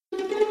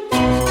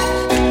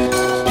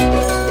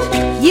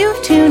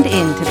tuned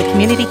in to the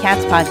Community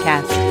Cats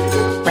Podcast.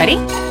 Ready?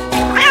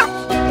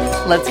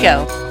 Let's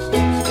go.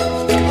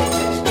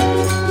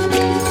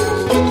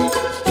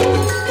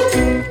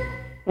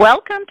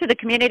 Welcome to the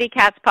Community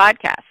Cats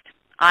Podcast.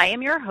 I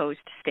am your host,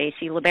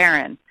 Stacy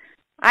LeBaron.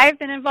 I've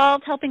been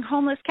involved helping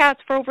homeless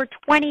cats for over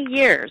 20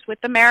 years with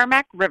the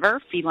Merrimack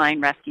River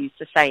Feline Rescue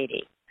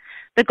Society.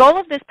 The goal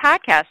of this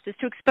podcast is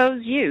to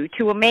expose you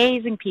to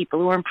amazing people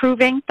who are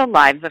improving the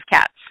lives of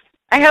cats.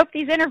 I hope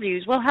these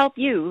interviews will help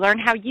you learn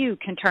how you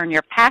can turn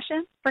your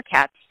passion for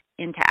cats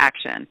into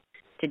action.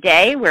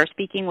 Today, we're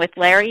speaking with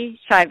Larry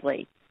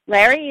Shively.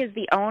 Larry is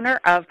the owner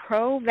of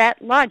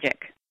ProVetLogic.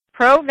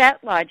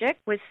 ProVetLogic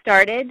was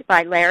started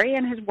by Larry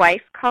and his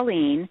wife,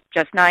 Colleen,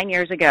 just 9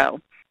 years ago.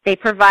 They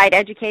provide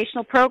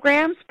educational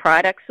programs,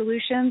 product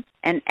solutions,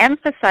 and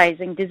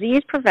emphasizing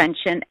disease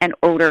prevention and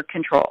odor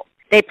control.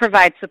 They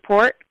provide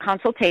support,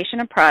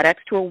 consultation, and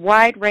products to a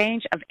wide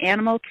range of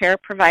animal care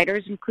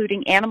providers,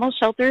 including animal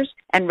shelters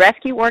and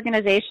rescue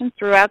organizations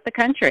throughout the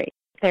country.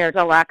 There's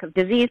a lack of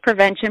disease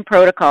prevention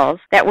protocols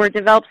that were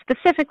developed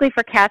specifically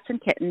for cats and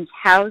kittens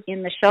housed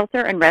in the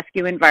shelter and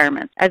rescue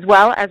environments, as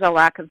well as a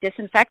lack of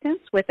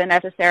disinfectants with the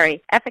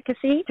necessary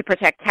efficacy to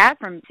protect cats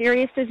from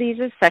serious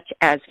diseases such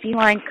as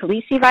feline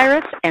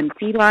calicivirus and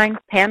feline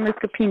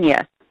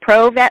panleukopenia.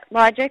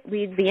 ProVetLogic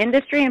leads the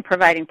industry in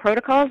providing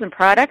protocols and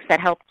products that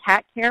help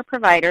cat care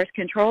providers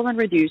control and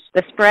reduce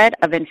the spread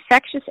of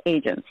infectious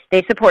agents.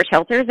 They support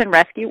shelters and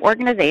rescue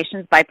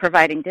organizations by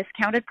providing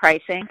discounted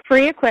pricing,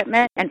 free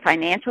equipment, and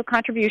financial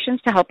contributions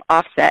to help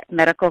offset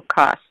medical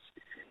costs.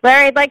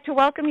 Larry, I'd like to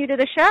welcome you to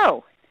the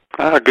show.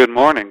 Good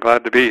morning.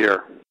 Glad to be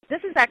here.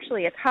 This is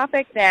actually a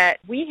topic that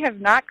we have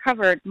not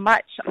covered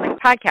much on the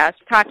podcast,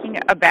 talking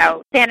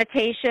about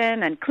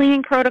sanitation and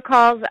cleaning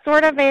protocols,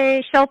 sort of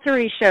a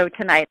sheltery show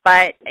tonight,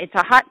 but it's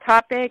a hot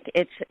topic.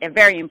 It's a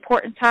very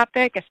important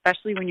topic,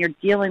 especially when you're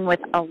dealing with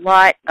a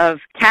lot of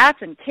cats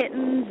and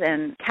kittens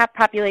and cat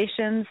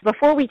populations.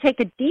 Before we take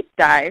a deep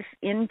dive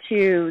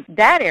into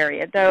that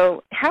area,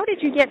 though, how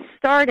did you get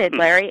started,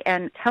 Larry?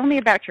 And tell me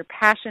about your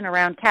passion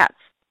around cats.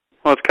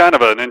 Well, it's kind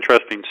of an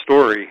interesting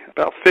story.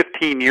 About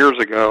 15 years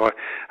ago,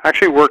 I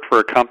actually worked for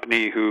a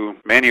company who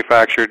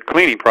manufactured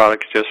cleaning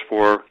products just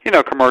for,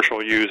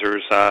 commercial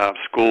users,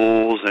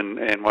 schools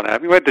and what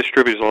have you. We had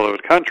distributors all over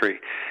the country.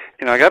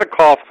 I got a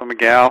call from a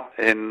gal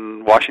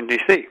in Washington,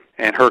 D.C.,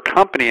 and her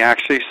company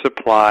actually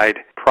supplied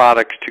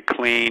products to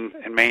clean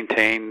and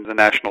maintain the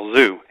National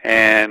Zoo.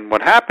 And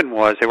what happened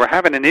was they were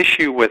having an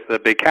issue with the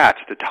big cats,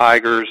 the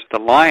tigers, the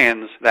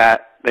lions,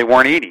 that they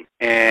weren't eating,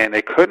 and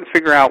they couldn't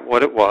figure out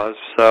what it was.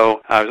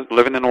 So I was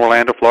living in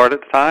Orlando, Florida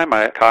at the time.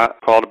 I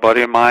called a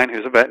buddy of mine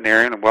who's a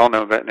veterinarian, a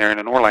well-known veterinarian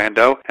in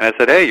Orlando, and I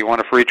said, hey, you want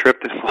a free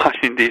trip to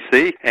Washington,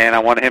 D.C.? And I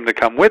wanted him to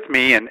come with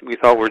me, and we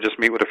thought we'd just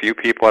meet with a few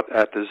people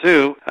at the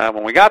zoo.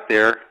 When we got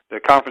there, the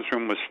conference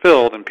room was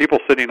filled and people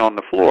sitting on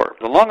the floor.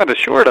 The long and the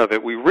short of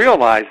it, we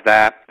realized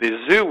that the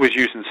zoo was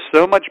using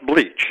so much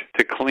bleach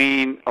to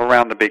clean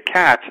around the big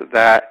cats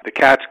that the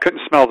cats couldn't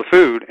smell the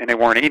food and they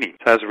weren't eating.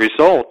 So as a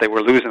result, they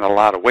were losing a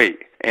lot of weight.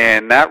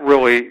 And that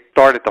really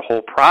started the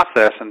whole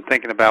process and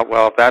thinking about,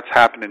 well, if that's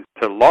happening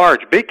to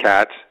large, big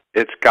cats,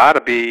 it's got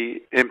to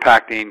be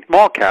impacting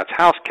small cats,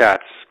 house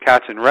cats,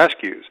 cats in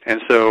rescues. And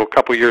so a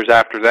couple years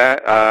after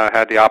that, I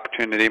had the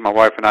opportunity, my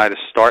wife and I, to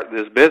start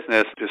this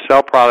business to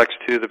sell products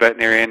to the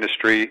veterinary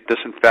industry,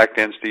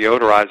 disinfectants,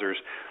 deodorizers.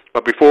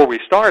 But before we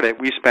started,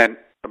 we spent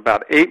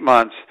about 8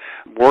 months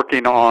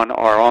working on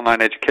our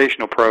online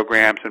educational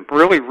programs and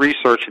really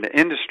researching the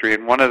industry.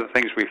 And one of the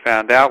things we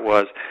found out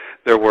was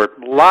there were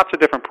lots of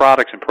different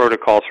products and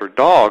protocols for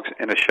dogs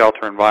in a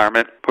shelter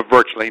environment, but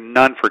virtually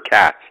none for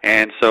cats.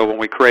 And so when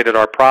we created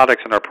our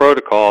products and our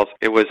protocols,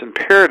 it was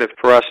imperative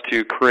for us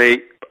to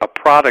create a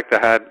product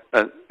that had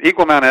an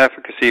equal amount of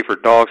efficacy for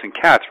dogs and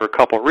cats for a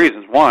couple of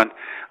reasons. One,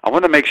 I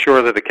wanted to make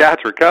sure that the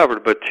cats were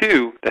covered, but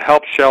two, to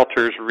help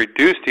shelters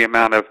reduce the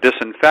amount of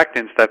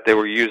disinfectants that they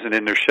were using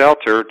in their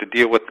shelter to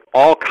deal with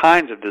all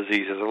kinds of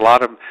diseases. A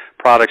lot of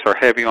products are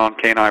heavy on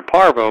canine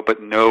parvo,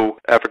 but no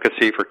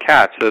efficacy for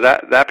cats. So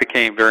that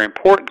became very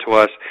important to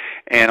us,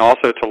 and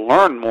also to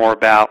learn more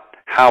about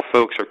how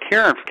folks are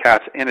caring for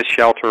cats in a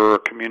shelter or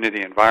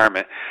community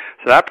environment.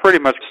 So that pretty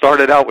much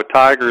started out with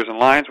tigers and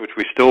lions, which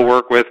we still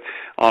work with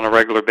on a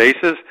regular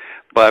basis,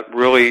 but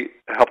really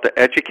helped to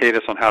educate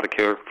us on how to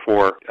care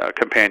for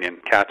companion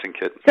cats and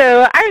kittens.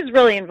 So I was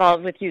really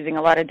involved with using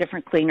a lot of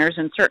different cleaners,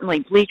 and certainly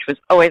bleach was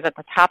always at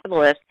the top of the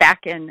list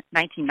back in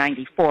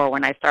 1994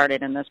 when I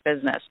started in this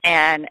business.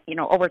 And,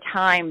 over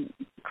time,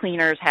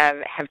 cleaners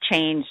have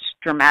changed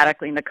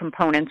dramatically, and the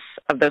components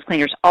of those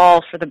cleaners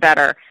all for the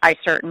better. I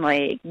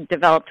certainly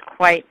developed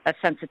quite a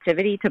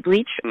sensitivity to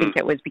bleach. I think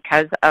it was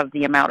because of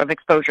the amount of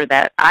exposure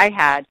that I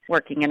had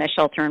working in a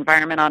shelter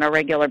environment on a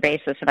regular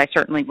basis, and I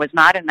certainly was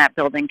not in that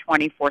building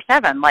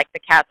 24/7 like the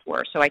cats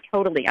were. So I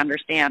totally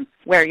understand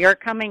where you're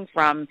coming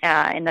from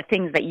and the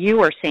things that you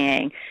were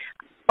seeing.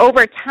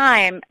 Over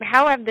time,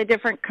 how have the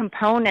different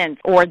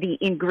components or the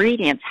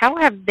ingredients, how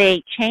have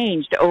they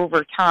changed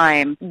over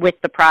time with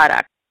the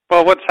product?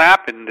 Well, what's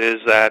happened is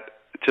that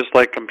just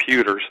like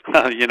computers.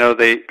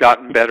 They've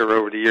gotten better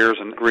over the years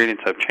and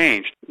ingredients have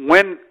changed.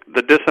 When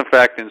the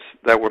disinfectants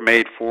that were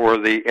made for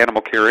the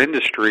animal care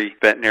industry,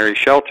 veterinary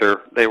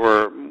shelter, they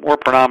were more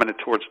predominant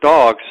towards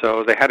dogs,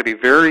 so they had to be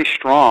very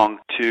strong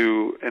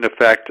to, in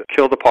effect,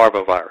 kill the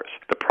parvovirus.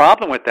 The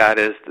problem with that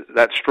is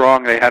that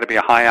strong, they had to be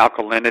a high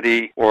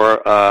alkalinity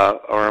or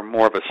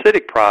more of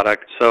acidic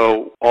product,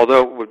 so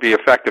although it would be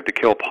effective to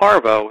kill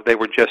parvo, they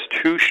were just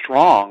too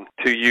strong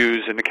to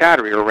use in the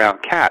cattery or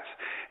around cats.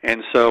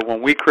 And so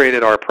when we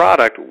created our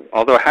product,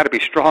 although it had to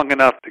be strong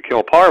enough to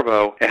kill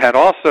parvo, it had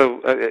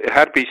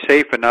to be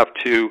safe enough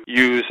to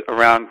use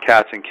around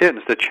cats and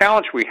kittens. The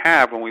challenge we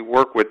have when we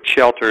work with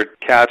sheltered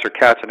cats or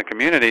cats in the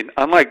community,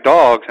 unlike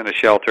dogs in a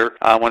shelter,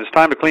 when it's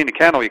time to clean the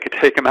kennel, you could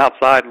take them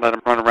outside and let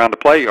them run around the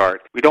play yard.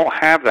 We don't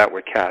have that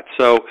with cats.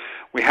 So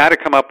we had to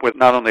come up with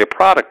not only a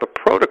product, but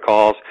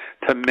protocols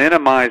to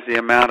minimize the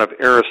amount of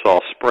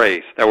aerosol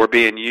sprays that were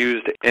being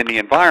used in the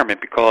environment,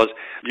 because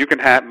you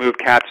can move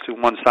cats to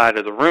one side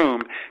of the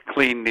room,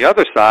 clean the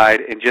other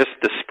side, and just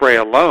the spray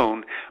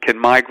alone can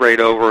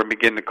migrate over and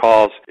begin to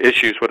cause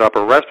issues with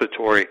upper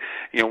respiratory.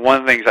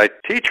 One of the things I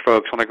teach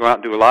folks when I go out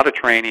and do a lot of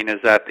training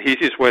is that the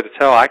easiest way to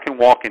tell, I can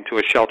walk into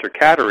a shelter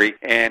cattery,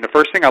 and the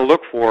first thing I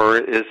look for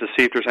is to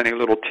see if there's any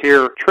little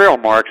trail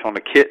marks on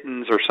the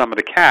kittens or some of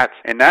the cats,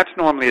 and that's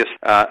normally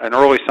an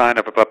early sign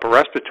of upper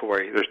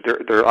respiratory.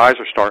 Their eyes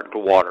are starting to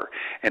water.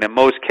 And in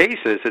most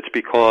cases, it's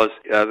because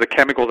the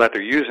chemical that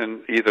they're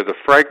using, either the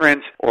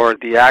fragrance or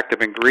the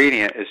active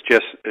ingredient, is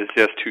just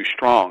too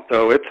strong.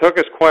 So it took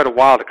us quite a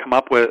while to come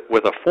up with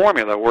a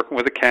formula, working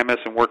with a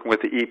chemist and working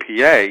with the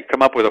EPA,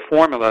 come up with a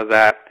formula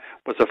that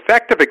was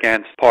effective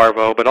against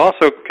parvo, but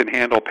also can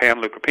handle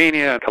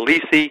panleukopenia and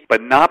caleci,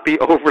 but not be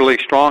overly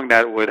strong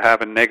that it would have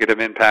a negative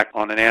impact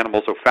on an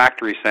animal's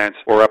olfactory sense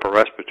or upper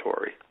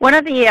respiratory. One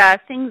of the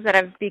things that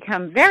have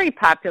become very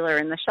popular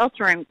in the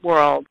sheltering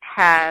world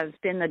has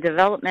been the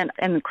development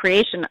and the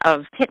creation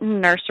of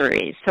kitten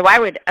nurseries. So I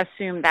would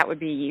assume that would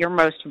be your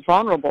most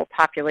vulnerable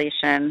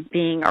population,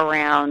 being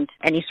around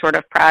any sort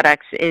of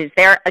products. Is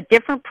there a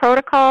different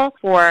protocol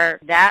for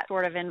that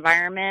sort of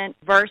environment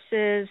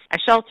versus a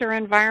shelter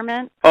environment?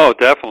 Oh,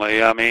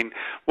 definitely. I mean,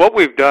 what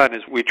we've done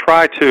is we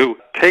try to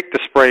take the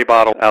spray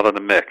bottle out of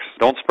the mix.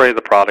 Don't spray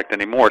the product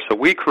anymore. So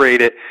we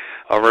created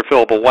a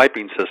refillable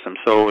wiping system.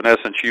 So in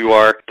essence, you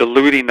are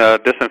diluting a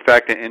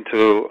disinfectant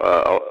into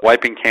a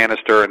wiping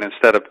canister, and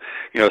instead of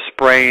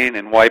spraying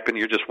and wiping,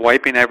 you're just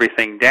wiping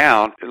everything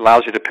down. It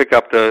allows you to pick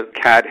up the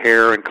cat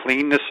hair and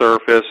clean the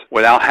surface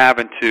without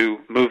having to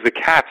move the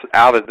cats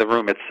out of the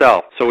room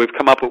itself. So we've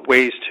come up with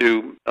ways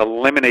to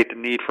eliminate the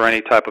need for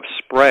any type of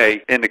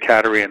spray in the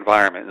cattery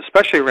environment,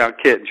 especially around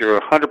kittens. You're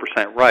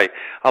 100% right.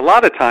 A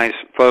lot of times,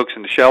 folks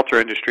in the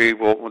shelter industry,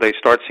 when they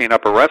start seeing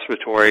upper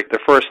respiratory,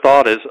 their first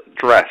thought is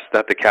stress,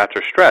 that the cats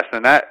are stressed,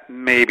 and that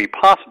may be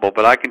possible,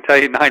 but I can tell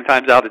you 9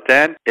 times out of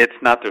 10, it's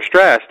not they're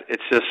stressed.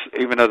 It's just,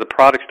 even though the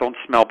products don't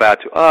smell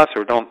bad to us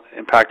or don't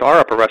impact our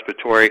upper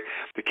respiratory,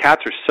 the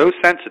cats are so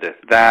sensitive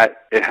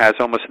that it has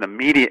almost an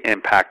immediate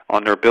impact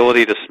on their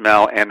ability to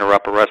smell and their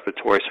upper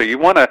respiratory. So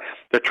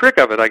the trick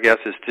of it, I guess,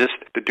 is just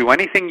to do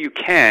anything you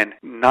can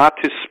not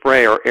to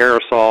spray or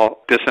aerosol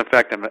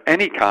disinfectant of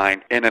any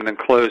kind in an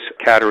enclosed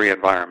cattery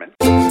environment.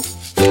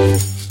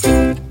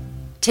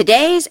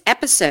 Today's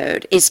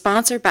episode is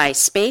sponsored by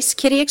Space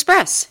Kitty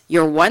Express,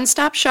 your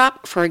one-stop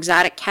shop for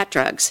exotic cat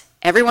drugs.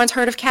 Everyone's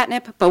heard of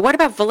catnip, but what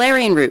about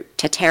valerian root,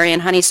 Tatarian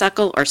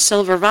honeysuckle, or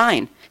silver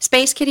vine?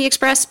 Space Kitty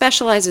Express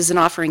specializes in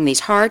offering these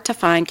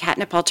hard-to-find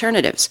catnip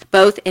alternatives,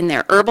 both in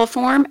their herbal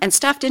form and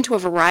stuffed into a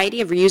variety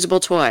of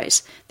reusable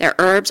toys. Their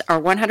herbs are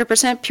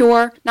 100%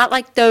 pure, not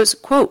like those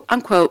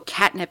quote-unquote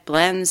catnip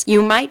blends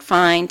you might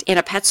find in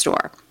a pet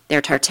store.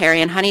 Their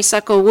Tartarian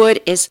honeysuckle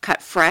wood is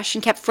cut fresh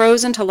and kept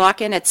frozen to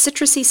lock in its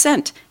citrusy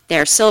scent.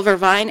 Their silver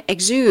vine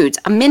exudes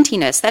a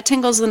mintiness that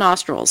tingles the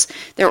nostrils.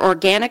 Their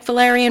organic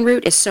valerian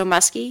root is so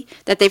musky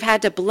that they've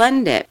had to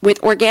blend it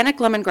with organic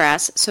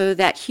lemongrass so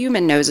that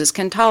human noses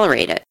can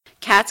tolerate it.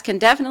 Cats can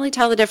definitely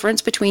tell the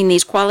difference between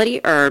these quality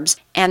herbs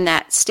and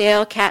that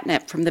stale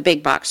catnip from the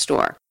big box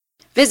store.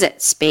 Visit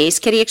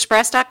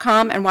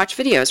SpaceKittyExpress.com and watch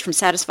videos from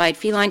satisfied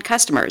feline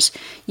customers.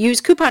 Use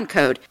coupon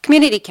code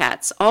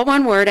CommunityCats, all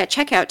one word, at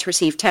checkout to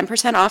receive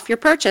 10% off your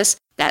purchase.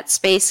 That's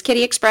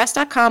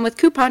SpaceKittyExpress.com with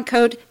coupon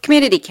code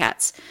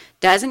CommunityCats.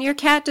 Doesn't your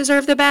cat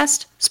deserve the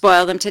best?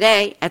 Spoil them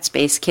today at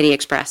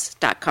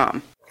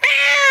SpaceKittyExpress.com.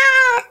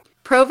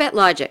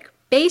 ProVetLogic,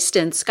 based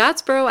in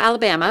Scottsboro,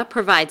 Alabama,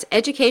 provides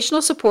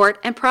educational support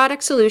and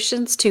product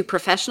solutions to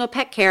professional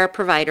pet care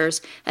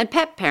providers and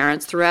pet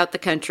parents throughout the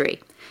country.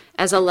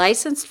 As a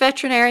licensed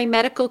veterinary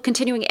medical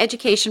continuing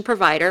education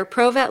provider,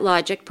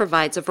 ProVetLogic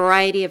provides a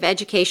variety of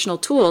educational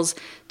tools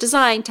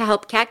designed to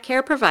help cat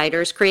care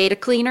providers create a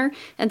cleaner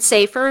and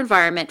safer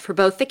environment for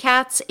both the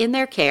cats in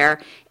their care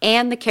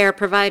and the care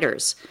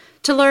providers.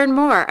 To learn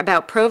more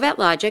about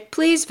ProVetLogic,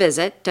 please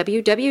visit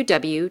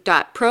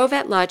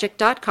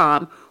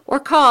www.provetlogic.com or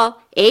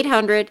call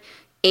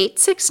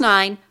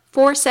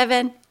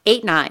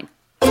 800-869-4789.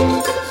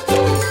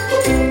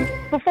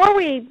 Before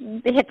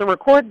we hit the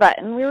record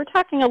button, we were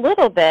talking a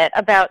little bit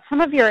about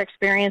some of your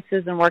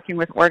experiences in working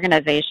with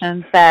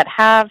organizations that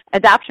have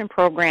adoption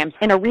programs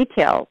in a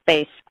retail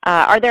space.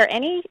 Are there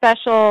any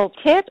special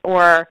tips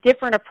or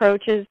different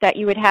approaches that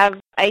you would have?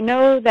 I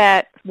know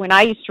that when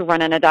I used to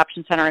run an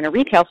adoption center in a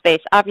retail space,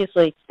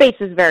 obviously space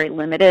is very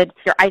limited.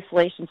 Your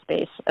isolation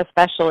space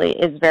especially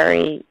is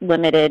very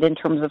limited in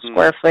terms of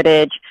square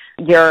footage.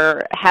 You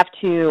have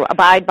to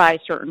abide by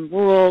certain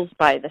rules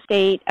by the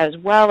state as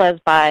well as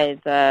by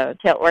the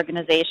retail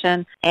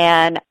organization.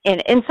 And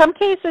in some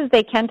cases,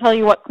 they can tell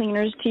you what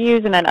cleaners to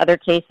use, and in other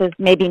cases,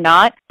 maybe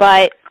not.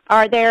 But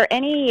are there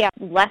any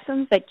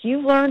lessons that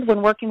you've learned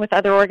when working with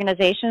other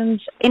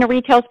organizations in a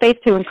retail space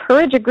to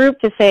encourage a group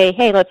to say,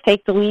 hey, let's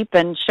take the leap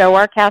and show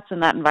our cats in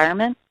that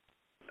environment?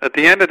 At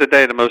the end of the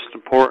day, the most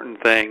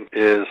important thing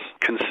is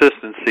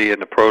consistency in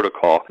the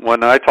protocol.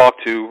 When I talk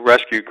to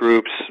rescue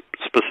groups,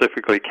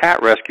 specifically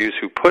cat rescues,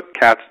 who put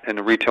cats in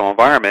the retail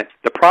environment,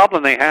 the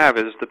problem they have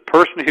is the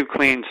person who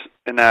cleans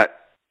in that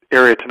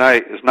area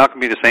tonight is not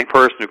going to be the same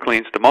person who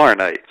cleans tomorrow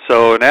night.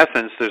 So in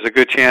essence, there's a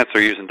good chance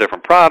they're using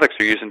different products,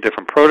 they're using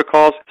different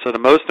protocols. So the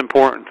most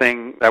important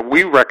thing that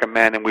we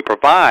recommend and we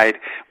provide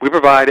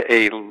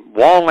a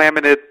wall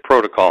laminated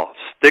protocol.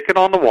 Stick it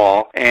on the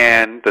wall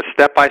and the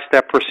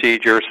step-by-step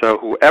procedure, so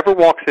whoever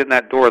walks in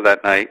that door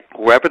that night,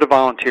 whoever the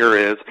volunteer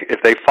is,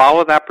 if they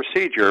follow that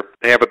procedure,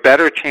 they have a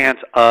better chance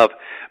of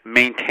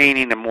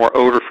maintaining a more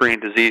odor-free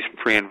and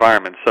disease-free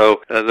environment.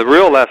 So the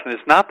real lesson is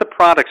not the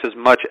products as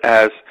much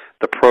as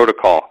the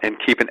protocol and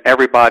keeping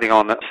everybody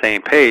on the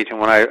same page. And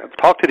when I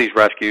talk to these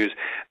rescues,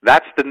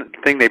 that's the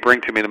thing they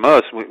bring to me the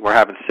most. We're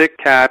having sick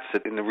cats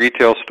in the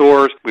retail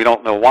stores. We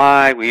don't know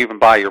why. We even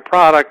buy your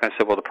product. And I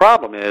said, well, the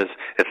problem is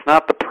it's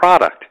not the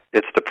product.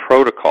 It's the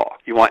protocol.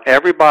 You want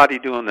everybody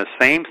doing the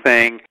same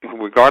thing,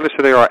 regardless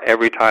who they are,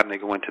 every time they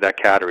go into that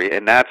cattery.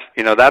 And I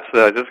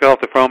just got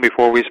off the phone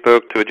before we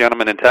spoke to a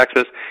gentleman in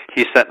Texas.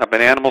 He's setting up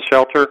an animal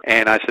shelter,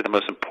 and I said the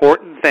most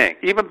important thing,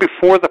 even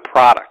before the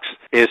products,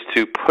 is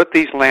to put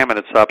these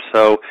laminates up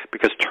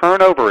because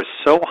turnover is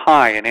so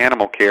high in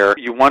animal care,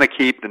 you want to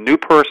keep the new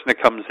person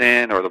that comes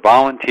in or the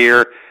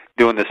volunteer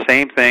doing the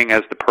same thing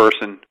as the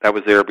person that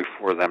was there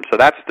before them. So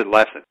that's the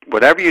lesson.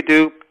 Whatever you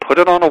do, put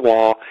it on a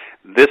wall.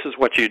 This is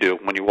what you do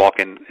when you walk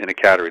in a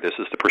cattery. This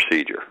is the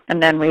procedure.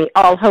 And then we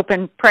all hope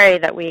and pray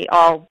that we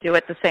all do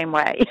it the same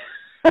way.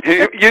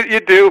 You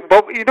do.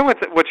 But you know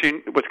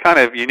what's kind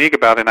of unique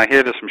about it, and I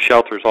hear this from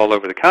shelters all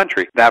over the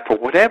country, that for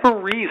whatever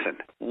reason,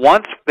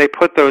 once they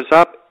put those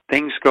up,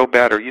 things go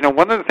better. You know,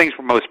 one of the things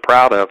we're most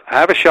proud of, I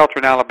have a shelter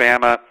in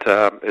Alabama.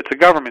 It's a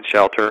government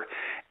shelter.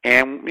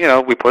 And, you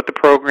know, we put the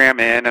program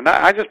in, and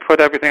I just put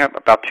everything up.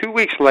 About 2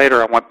 weeks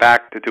later, I went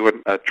back to do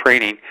a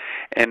training,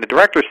 and the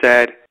director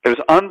said it was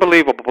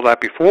unbelievable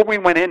that before we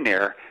went in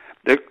there,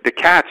 the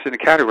cats in the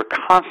cattery were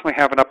constantly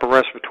having upper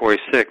respiratory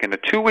sick. In the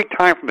 2-week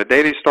time from the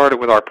day they started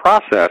with our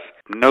process,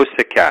 no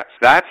sick cats.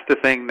 That's the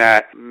thing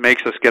that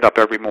makes us get up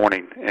every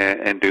morning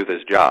and do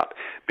this job.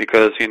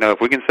 Because, you know,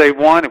 if we can save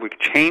one, if we can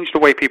change the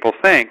way people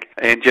think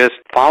and just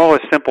follow a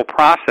simple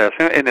process,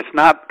 and it's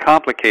not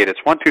complicated.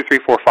 It's 1, 2, 3,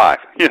 4, 5.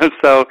 You know,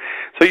 so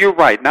you're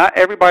right. Not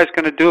everybody's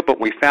going to do it,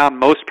 but we found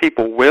most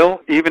people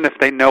will, even if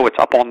they know it's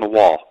up on the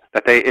wall.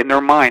 That they, in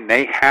their mind,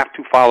 they have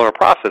to follow a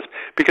process.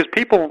 Because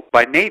people,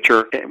 by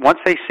nature, once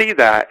they see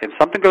that and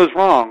something goes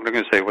wrong, they're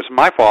going to say, it was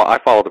my fault, I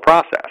followed the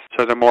process.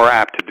 So they're more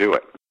apt to do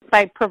it.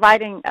 By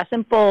providing a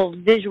simple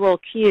visual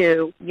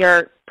cue,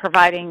 you're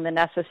providing the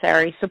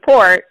necessary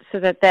support so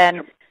that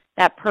then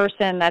that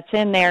person that's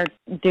in there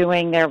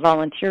doing their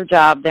volunteer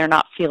job, they're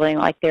not feeling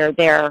like they're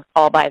there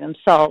all by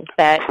themselves,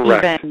 that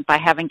Correct. Even by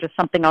having just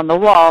something on the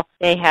wall,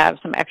 they have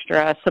some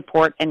extra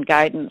support and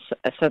guidance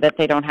so that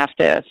they don't have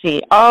to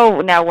see,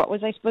 oh, now what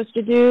was I supposed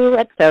to do?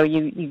 So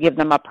you give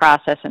them a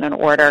process and an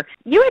order.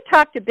 You had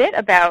talked a bit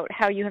about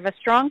how you have a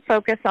strong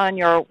focus on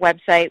your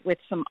website with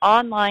some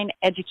online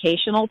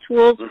educational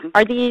tools. Mm-hmm.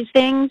 Are these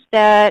things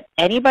that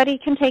anybody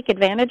can take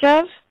advantage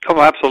of?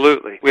 Oh,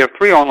 absolutely. We have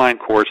 3 online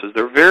courses.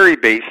 They're very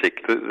basic.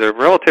 They're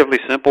relatively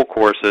simple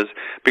courses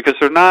because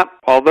they're not,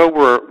 although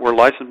we're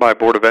licensed by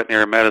Board of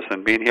Veterinary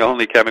Medicine, being the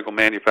only chemical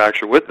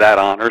manufacturer with that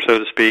honor, so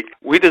to speak,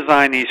 we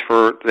design these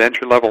for the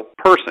entry-level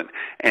person.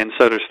 And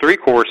so there's 3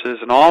 courses,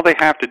 and all they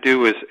have to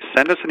do is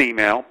send us an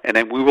email, and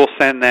then we will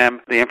send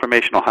them the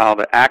information on how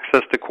to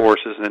access the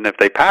courses. And if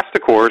they pass the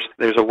course,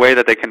 there's a way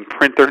that they can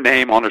print their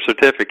name on their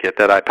certificate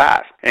that I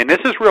passed. And this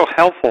is real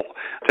helpful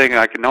thing.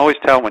 I can always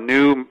tell when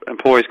new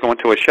employees go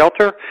into a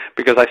shelter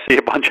because I see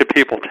a bunch of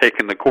people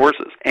taking the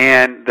courses.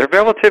 And they're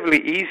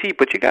relatively easy,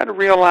 but you got to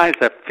realize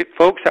that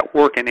folks that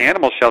work in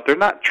animal shelter, they're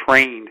not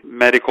trained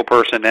medical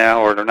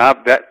personnel or they're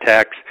not vet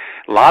techs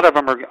A lot of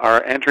them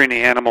are entering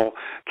the animal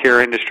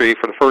care industry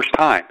for the first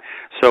time.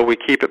 So we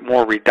keep it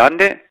more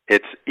redundant.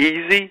 It's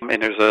easy,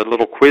 and there's a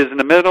little quiz in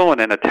the middle and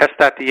then a test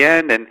at the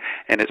end, and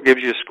it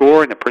gives you a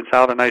score, and it prints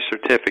out a nice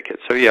certificate.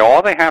 So, yeah,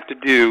 all they have to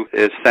do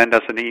is send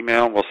us an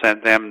email, and we'll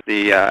send them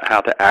the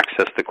how to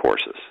access the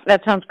courses.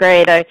 That sounds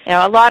great.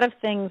 A lot of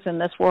things in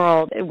this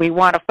world, we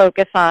want to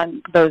focus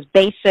on those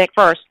basics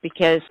first,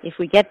 because if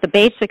we get the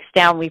basics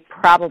down, we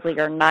probably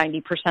are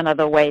 90% of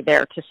the way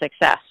there to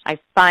success. I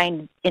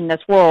find in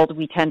this world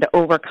we tend to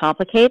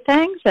overcomplicate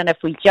things, and if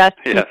we just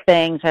keep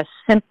things as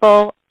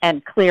simple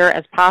and clear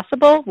as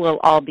possible, we'll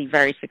all be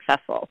very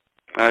successful.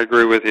 I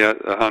agree with you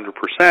 100%.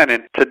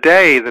 And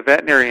today, the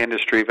veterinary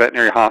industry,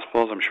 veterinary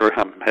hospitals, I'm sure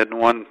I'm heading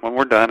one when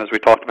we're done, as we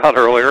talked about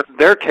earlier,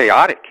 they're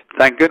chaotic.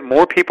 Thank goodness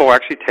more people are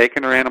actually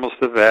taking their animals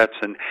to vets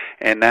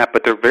and that,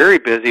 but they're very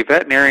busy.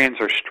 Veterinarians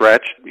are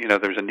stretched.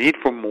 There's a need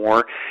for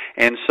more.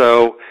 And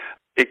so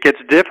it gets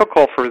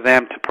difficult for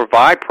them to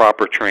provide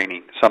proper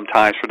training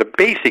sometimes for the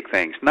basic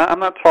things. I'm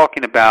not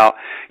talking about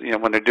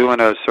when they're doing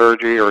a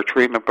surgery or a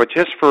treatment, but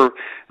just for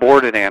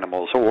boarded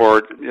animals or,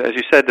 as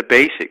you said, the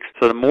basics.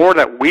 So the more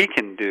that we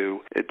can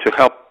do to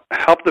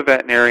help the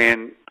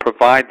veterinarian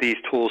provide these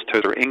tools to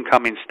their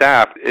incoming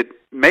staff, it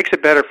makes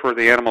it better for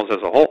the animals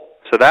as a whole.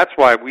 So that's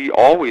why we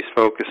always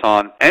focus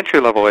on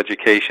entry-level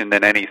education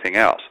than anything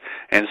else.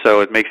 And so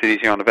it makes it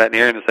easier on the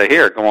veterinarian to say,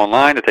 here, go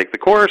online to take the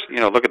course,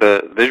 look at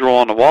the visual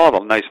on the wall, the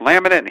nice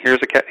laminate, and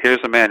here's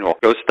a manual.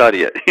 Go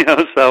study it.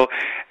 So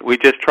we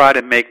just try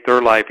to make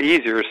their life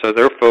easier so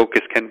their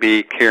focus can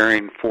be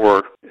caring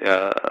for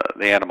the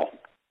animal.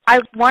 I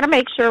want to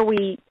make sure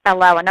we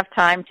allow enough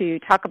time to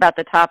talk about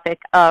the topic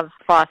of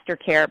foster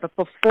care. But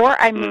before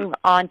I move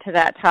on to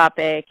that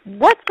topic,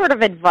 what sort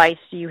of advice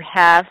do you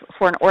have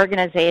for an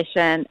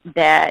organization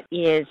that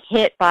is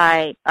hit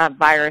by a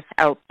virus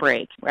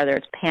outbreak, whether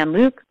it's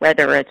Panleuk,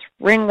 whether it's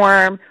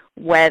ringworm,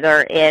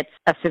 whether it's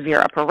a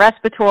severe upper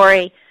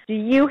respiratory? Do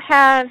you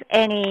have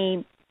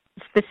any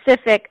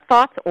specific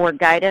thoughts or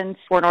guidance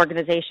for an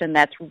organization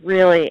that's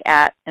really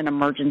at an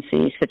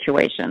emergency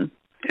situation?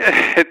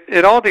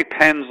 It all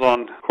depends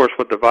on, of course,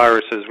 what the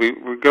virus is. We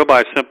go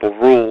by a simple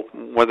rule,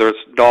 whether it's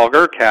dog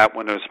or cat,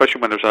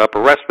 especially when there's an upper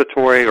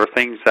respiratory or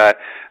things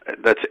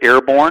that's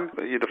airborne.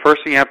 The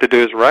first thing you have to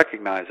do is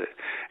recognize it,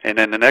 and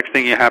then the next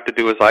thing you have to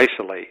do is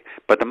isolate.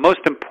 But the most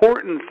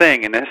important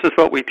thing, and this is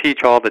what we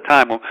teach all the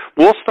time,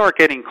 we'll start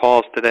getting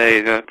calls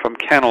today from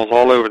kennels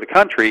all over the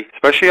country,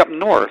 especially up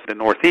north, the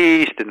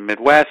Northeast, and the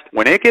Midwest.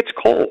 When it gets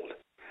cold,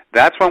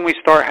 that's when we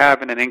start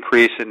having an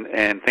increase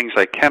in things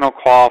like kennel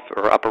cough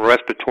or upper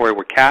respiratory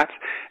with cats.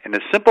 And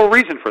the simple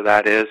reason for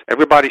that is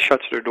everybody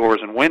shuts their doors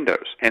and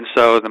windows. And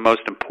so the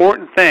most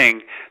important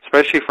thing,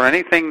 especially for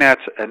anything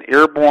that's an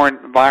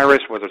airborne virus,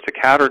 whether it's a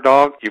cat or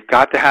dog, you've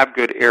got to have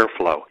good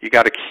airflow. You've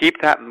got to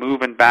keep that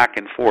moving back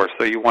and forth.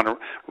 So you want to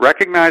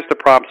recognize the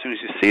problem as soon as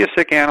you see a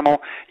sick animal.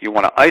 You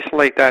want to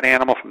isolate that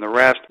animal from the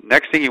rest.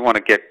 Next thing, you want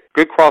to get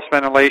good cross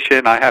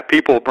ventilation. I have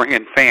people bring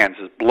in fans,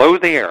 just blow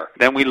the air.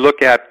 Then we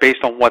look at,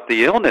 based on what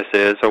the illness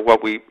is or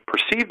what we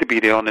perceive to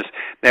be the illness,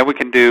 then we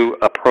can do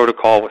a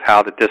protocol with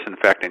how to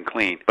disinfect and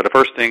clean. But the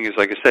first thing is,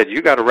 like I said,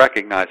 you got to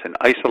recognize and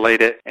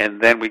isolate it, and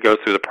then we go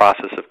through the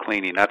process of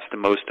cleaning. That's the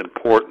most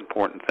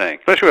important thing,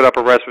 especially with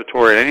upper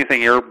respiratory and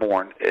anything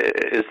airborne,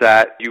 is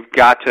that you've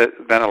got to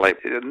ventilate.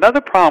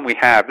 Another problem we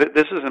have,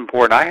 this is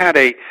important.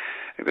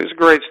 This is a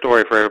great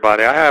story for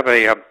everybody. I have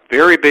a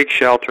very big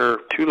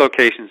shelter, 2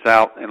 locations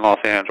out in Los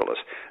Angeles,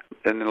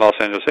 in the Los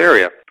Angeles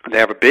area. They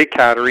have a big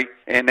cattery,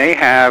 and they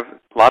have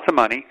lots of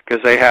money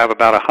because they have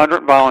about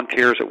 100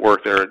 volunteers that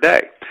work there a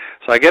day.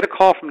 So I get a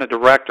call from the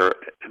director.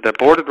 The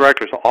board of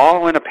directors are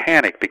all in a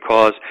panic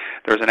because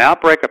there's an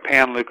outbreak of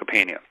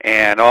panleukopenia.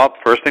 And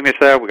first thing they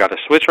said, we got to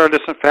switch our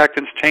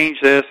disinfectants,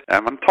 change this.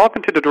 And I'm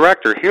talking to the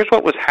director. Here's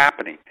what was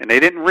happening. And they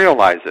didn't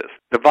realize this.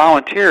 The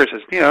volunteers,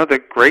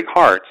 the great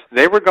hearts,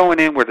 they were going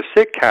in where the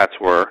sick cats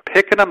were,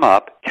 picking them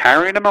up,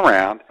 carrying them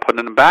around,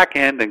 putting them back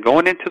in, then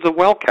going into the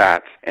well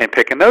cats and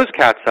picking those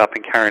cats up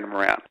and carrying them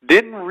around.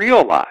 Didn't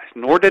realize,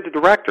 nor did the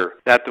director,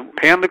 that the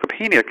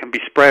panleukopenia can be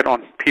spread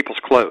on people's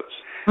clothes.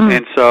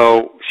 And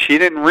so she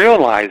didn't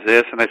realize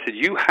this, and I said,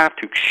 you have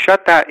to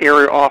shut that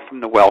area off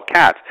from the well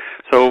cats.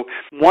 So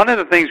one of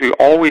the things we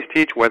always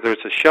teach, whether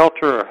it's a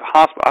shelter or a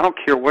hospital, I don't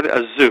care what,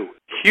 a zoo,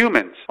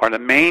 humans are the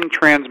main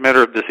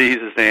transmitter of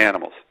diseases to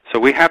animals. So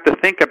we have to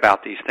think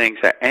about these things,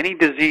 that any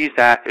disease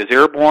that is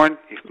airborne,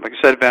 like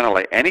I said,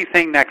 ventilate,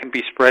 anything that can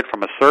be spread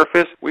from a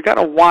surface, we got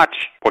to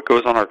watch what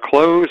goes on our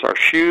clothes, our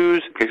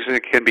shoes, because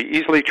it can be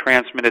easily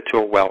transmitted to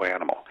a well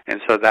animal.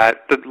 And so that's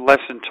the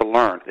lesson to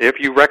learn. If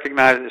you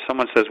recognize that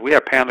someone says, we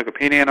have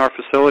panleukopenia in our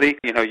facility,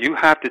 you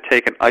have to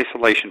take an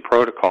isolation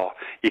protocol.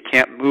 You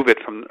can't move it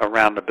from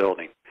around the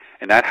building.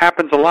 And that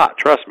happens a lot,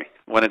 trust me.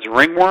 When it's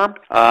ringworm,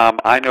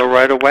 I know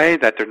right away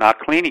that they're not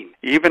cleaning.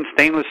 Even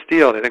stainless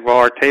steel, they think, well,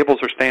 our tables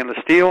are stainless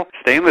steel.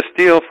 Stainless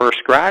steel, for a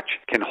scratch,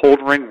 can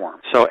hold ringworm.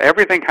 So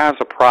everything has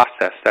a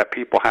process that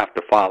people have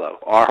to follow.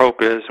 Our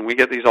hope is, and we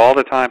get these all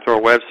the time through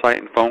our website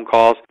and phone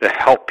calls, to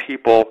help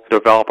people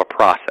develop a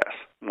process.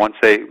 once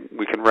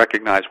we can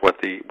recognize what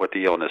the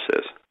illness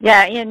is.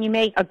 Yeah, and you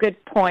make a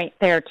good point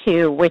there,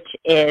 too, which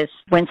is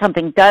when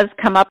something does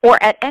come up,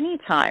 or at any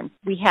time,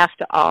 we have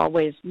to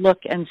always look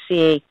and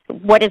see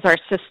what is our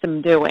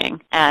system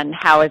doing and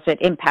how is it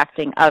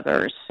impacting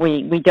others.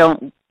 We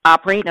don't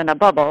operate in a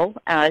bubble.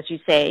 As you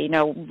say,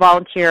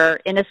 volunteer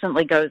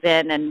innocently goes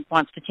in and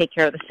wants to take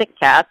care of the sick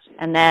cats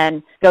and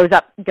then goes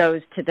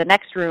to the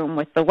next room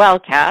with the well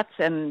cats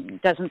and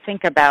doesn't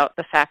think about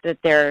the fact that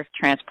they're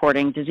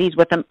transporting disease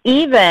with them,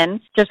 even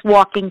just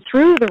walking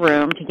through the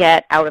room to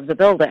get out of the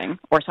building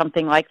or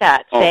something like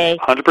that. Say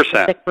 100%.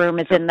 The sick room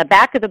is in the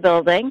back of the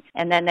building,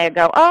 and then they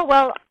go, oh,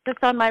 well,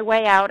 just on my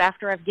way out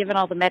after I've given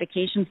all the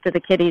medications to the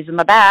kitties in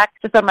the back,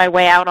 just on my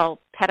way out I'll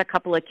pet a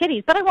couple of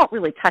kitties, but I won't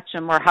really touch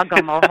them or hug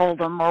them or hold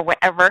them or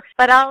whatever.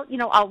 But I'll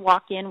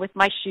walk in with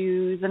my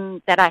shoes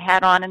and that I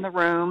had on in the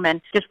room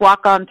and just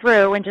walk on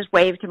through and just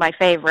wave to my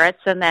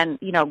favorites and then,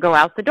 go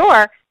out the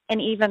door.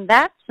 And even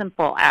that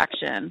simple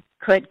action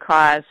could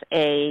cause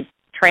a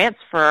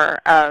transfer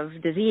of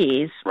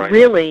disease. Right.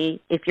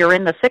 Really, if you're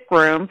in the sick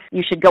room,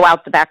 you should go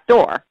out the back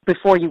door.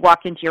 Before you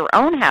walk into your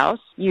own house,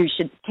 you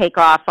should take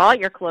off all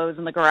your clothes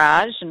in the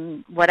garage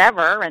and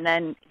whatever, and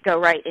then go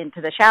right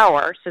into the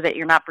shower so that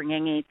you're not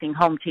bringing anything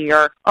home to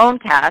your own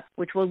cat,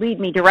 which will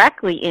lead me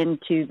directly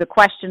into the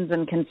questions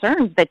and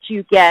concerns that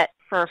you get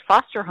for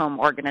foster home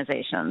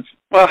organizations.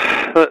 Well,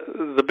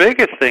 the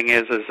biggest thing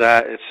is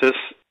that it's just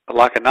a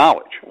lack of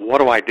knowledge. What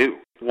do I do?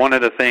 One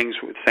of the things,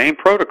 same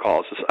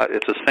protocols.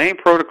 It's the same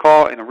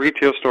protocol in a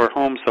retail store at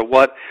home. So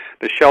what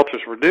the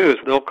shelters will do is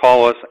they'll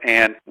call us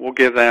and we'll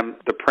give them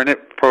the printed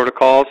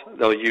protocols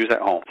they'll use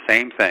at home.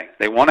 Same thing.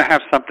 They want to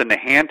have something to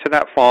hand to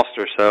that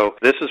foster. So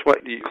this is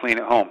what you clean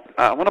at home.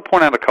 I want to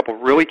point out a couple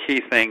really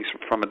key things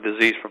from a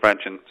disease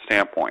prevention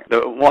standpoint.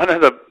 One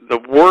of the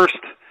worst,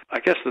 I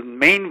guess the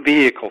main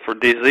vehicle for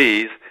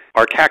disease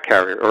are cat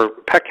carrier or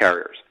pet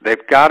carriers.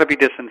 They've got to be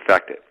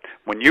disinfected.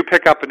 When you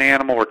pick up an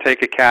animal or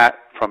take a cat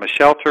from a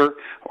shelter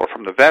or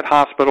from the vet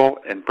hospital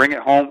and bring it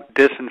home,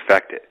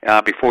 disinfect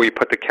it before you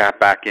put the cat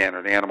back in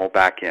or the animal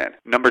back in.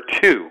 Number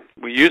two,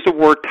 we use the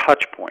word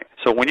touch point.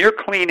 So when you're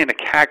cleaning a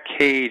cat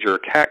cage or a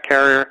cat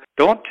carrier,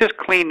 don't just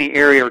clean the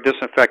area or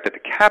disinfect that the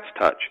cats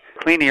touch.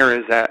 Clean the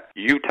areas that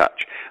you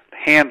touch.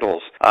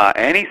 Handles,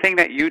 anything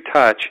that you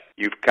touch,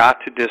 you've got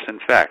to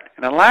disinfect.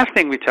 And the last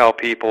thing we tell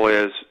people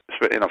is,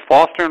 in a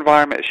foster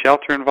environment, a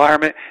shelter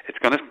environment, it's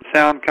going to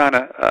sound kind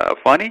of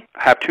funny,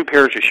 have two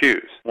pairs of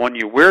shoes. One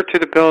you wear to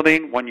the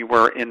building, one you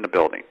wear in the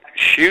building.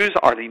 Shoes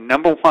are the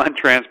number one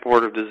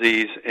transport of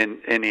disease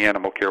in the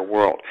animal care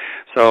world.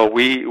 So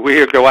we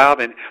go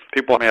out and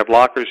people have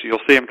lockers. You'll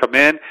see them come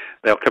in.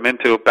 They'll come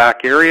into a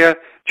back area,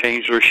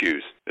 change their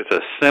shoes. It's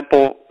as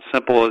simple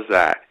as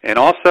that. And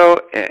also,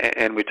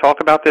 and we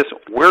talk about this,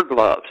 wear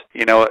gloves.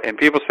 And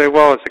people say,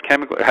 well, it's a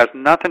chemical. It has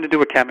nothing to do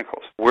with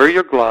chemicals. Wear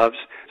your gloves.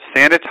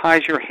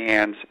 Sanitize your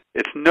hands.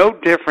 It's no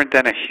different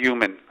than a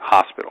human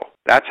hospital.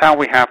 That's how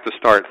we have to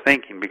start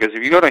thinking, because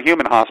if you go to a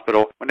human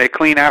hospital, when they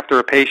clean after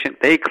a patient,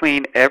 they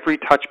clean every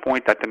touch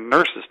point that the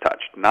nurses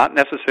touched, not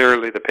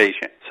necessarily the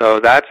patient.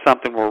 So that's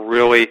something we're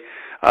really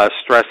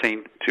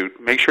stressing, to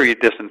make sure you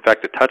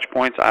disinfect the touch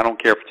points. I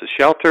don't care if it's a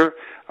shelter,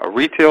 a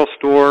retail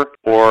store,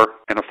 or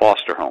in a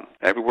foster home.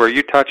 Everywhere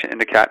you touch and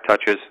the cat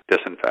touches,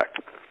 disinfect.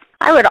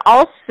 I would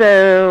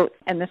also,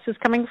 and this is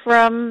coming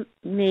from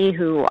me,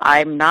 who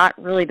I'm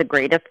not really the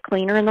greatest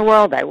cleaner in the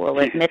world, I will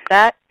admit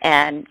that,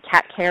 and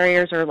cat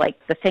carriers are like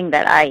the thing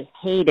that I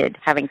hated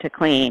having to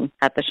clean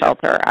at the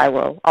shelter. I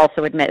will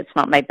also admit it's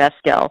not my best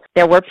skill.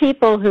 There were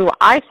people who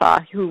I saw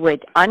who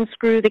would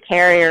unscrew the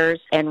carriers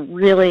and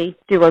really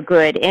do a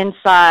good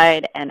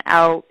inside and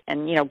out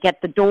and,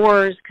 get the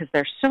doors, because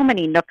there's so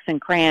many nooks and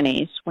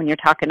crannies when you're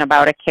talking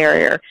about a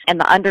carrier, and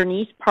the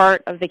underneath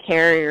part of the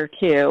carrier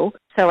too.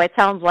 So it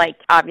sounds like,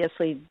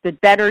 obviously, the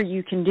better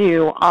you can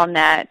do on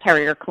that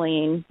carrier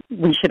clean,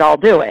 we should all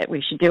do it.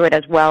 We should do it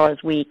as well as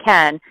we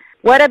can.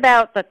 What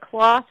about the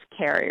cloth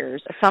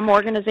carriers? Some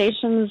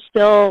organizations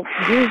still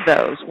use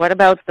those. What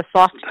about the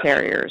soft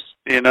carriers?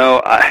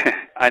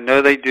 I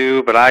know they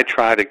do, but I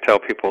try to tell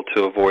people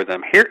to avoid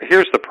them.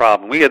 Here's the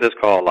problem. We get this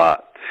call a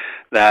lot,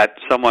 that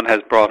someone has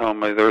brought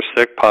home either a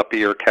sick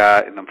puppy or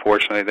cat, and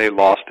unfortunately they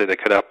lost it. They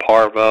could have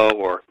parvo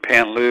or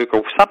pan-luke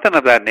or something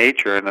of that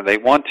nature, and then they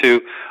want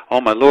to,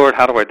 oh my Lord,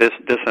 how do I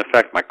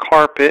disinfect my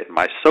carpet,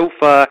 my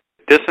sofa?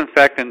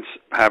 Disinfectants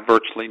have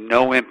virtually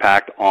no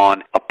impact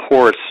on a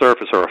porous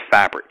surface or a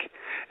fabric.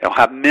 It'll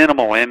have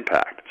minimal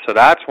impact. So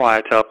that's why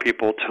I tell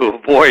people to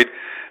avoid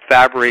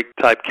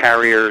fabric-type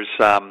carriers,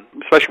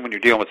 especially when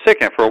you're dealing with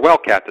sick animals. For a well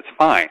cat, that's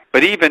fine.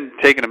 But even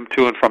taking them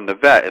to and from the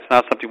vet, it's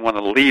not something you want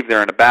to leave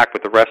there in the back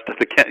with the rest of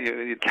the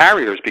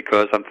carriers,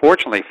 because,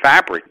 unfortunately,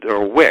 fabric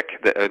or wick,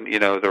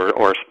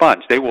 or a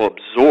sponge, they will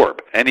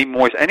absorb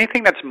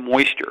anything that's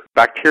moisture.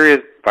 Bacteria,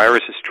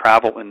 viruses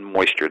travel in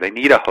moisture. They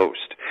need a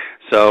host.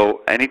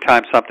 So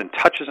anytime something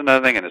touches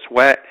another thing and it's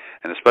wet,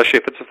 and especially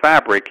if it's a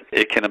fabric,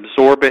 it can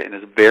absorb it and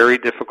it's very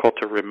difficult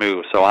to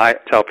remove. So I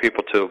tell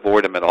people to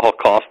avoid them at all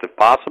costs if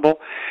possible.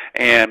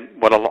 And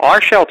what our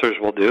shelters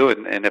will do,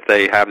 and if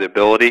they have the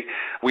ability,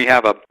 we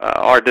have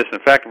our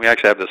disinfectant, we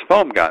actually have this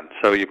foam gun.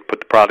 So you put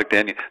the product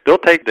in, they'll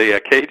take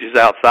the cages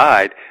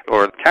outside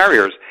or the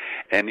carriers,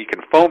 and you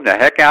can foam the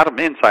heck out of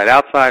them inside,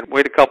 outside,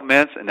 wait a couple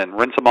minutes, and then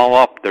rinse them all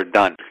off. They're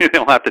done. You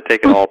don't have to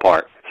take it all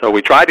apart. So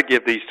we try to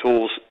give these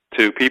tools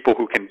to people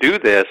who can do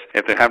this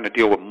if they're having to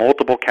deal with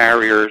multiple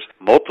carriers,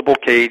 multiple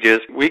cages.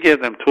 We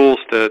give them tools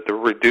to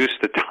reduce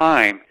the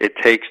time it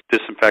takes to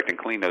disinfect and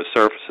clean those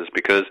surfaces,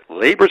 because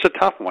labor's a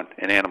tough one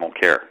in animal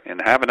care,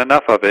 and having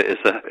enough of it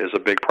is a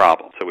big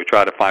problem. So we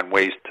try to find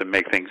ways to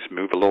make things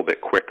move a little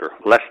bit quicker,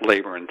 less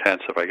labor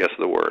intensive, I guess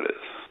the word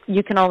is.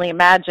 You can only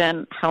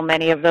imagine how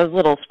many of those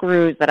little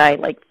screws that I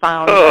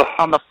found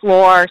on the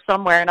floor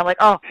somewhere, and I'm like,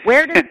 oh,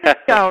 where did this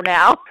go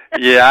now?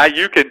 Yeah,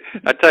 you can.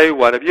 I tell you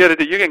what, if you had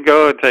to, you can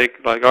go and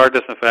take our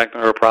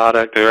disinfectant or a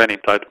product or any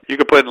type. You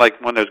can put in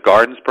one of those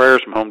garden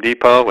sprayers from Home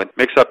Depot and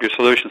mix up your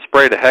solution,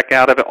 spray the heck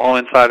out of it, all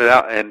inside and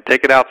out, and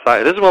take it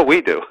outside. This is what we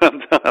do.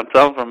 I'm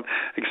telling from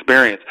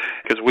experience,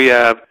 because we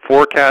have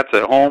 4 cats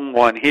at home,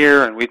 1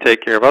 here, and we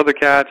take care of other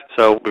cats.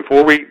 So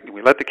before we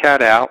let the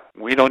cat out,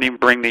 we don't even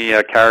bring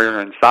the carrier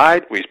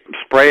inside. We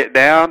spray it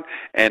down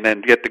and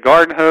then get the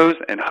garden hose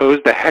and hose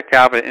the heck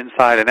out of it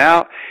inside and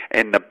out.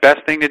 And the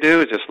best thing to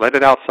do is just let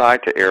it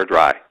outside to air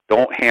dry.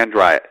 Don't hand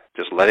dry it.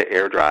 Just let it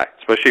air dry,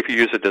 especially if you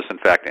use a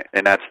disinfectant.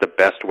 And that's the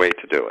best way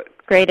to do it.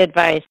 Great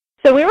advice.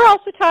 So we were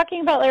also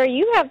talking about, Larry,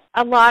 you have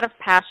a lot of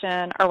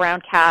passion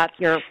around cats.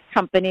 Your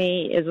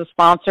company is a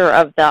sponsor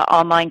of the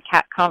online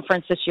cat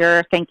conference this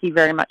year. Thank you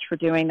very much for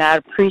doing that.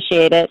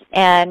 Appreciate it.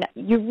 And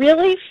you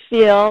really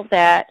feel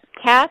that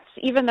cats,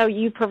 even though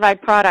you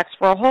provide products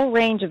for a whole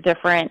range of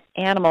different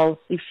animals,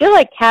 you feel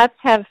like cats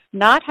have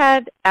not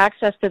had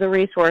access to the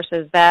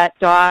resources that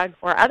dogs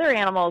or other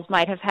animals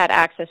might have had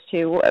access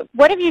to.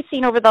 What have you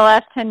seen over the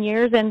last 10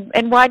 years,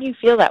 and why do you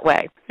feel that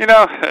way?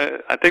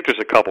 I think there's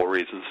a couple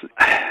reasons.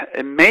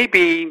 It may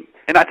be,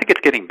 and I think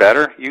it's getting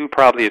better. You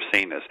probably have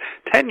seen this.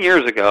 10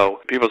 years ago,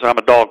 people said, I'm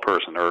a dog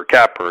person or a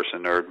cat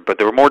person, but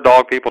there were more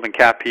dog people than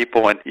cat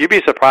people, and you'd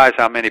be surprised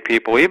how many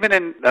people, even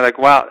in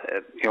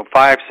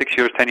 5, 6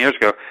 years, 10 years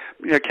ago,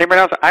 came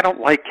around and said, I don't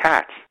like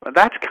cats. Well,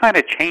 that's kind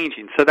of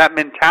changing. So that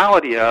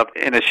mentality of,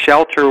 in a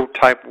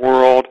shelter-type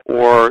world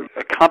or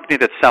a company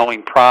that's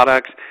selling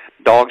products,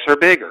 dogs are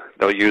bigger.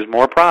 They'll use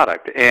more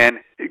product. And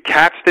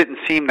cats didn't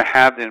seem to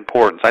have the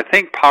importance. I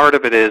think part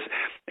of it is,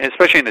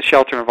 especially in the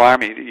shelter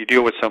environment, you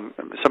deal with so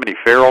many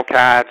feral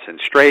cats and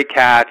stray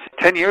cats.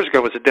 10 years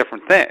ago was a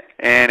different thing.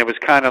 And it was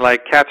kind of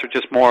like cats are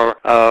just more,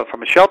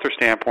 from a shelter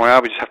standpoint, I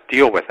would just have to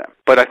deal with them.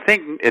 But I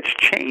think it's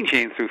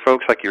changing through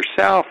folks like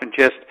yourself and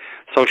just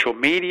social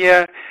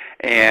media.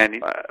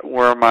 And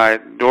where my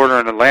daughter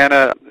in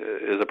Atlanta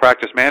is a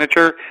practice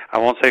manager, I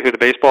won't say who the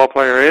baseball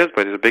player is,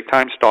 but he's a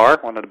big-time star,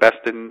 one of the best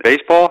in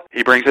baseball.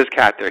 He brings his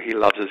cat there. He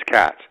loves his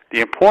cats. The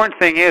important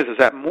thing is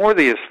that more of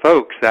these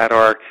folks that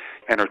are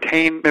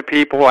entertainment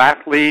people,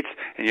 athletes,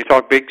 and you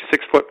talk big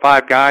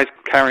 6'5" guys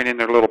carrying in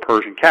their little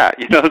Persian cat,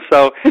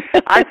 So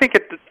I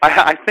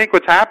think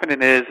what's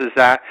happening is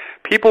that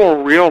people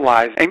will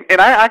realize, and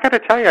I got to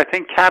tell you, I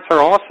think cats are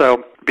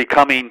also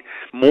becoming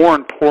more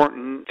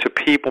important to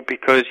people,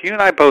 because you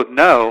and I both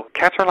know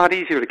cats are a lot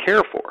easier to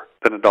care for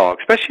than a dog,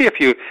 especially if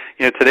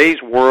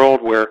today's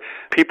world where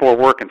people are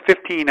working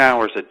 15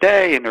 hours a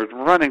day and they're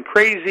running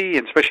crazy,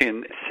 and especially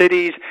in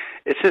cities.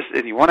 It's just,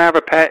 if you want to have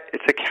a pet,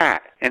 it's a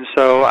cat. And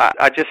so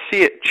I just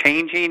see it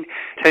changing.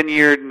 9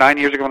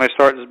 years ago when I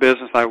started this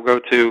business, I would go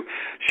to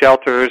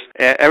shelters,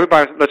 and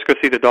everybody, let's go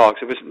see the dogs.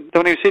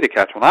 Don't even see the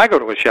cats. When I go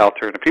to a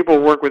shelter and the people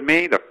who work with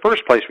me, the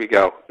first place we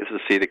go is to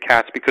see the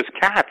cats, because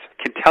cats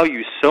can tell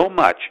you so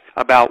much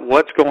about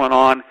what's going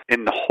on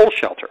in the whole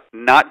shelter,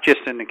 not just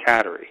in the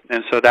cattery.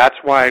 And so that's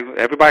why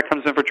everybody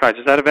comes in for trials.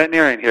 Just had a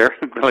veterinarian here,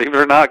 believe it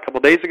or not, a couple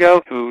of days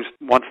ago, who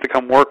wants to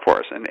come work for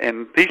us.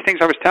 And these things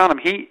I was telling him,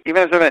 he,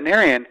 even as a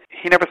veterinarian,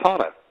 he never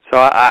thought of. So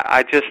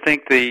I just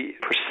think the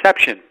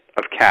perception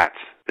of cats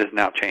is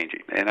now changing,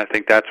 and I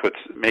think that's what's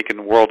making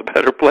the world a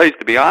better place,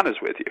 to be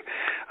honest with you.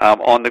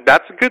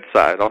 That's the good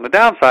side. On the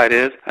downside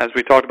is, as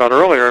we talked about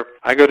earlier,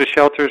 I go to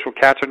shelters where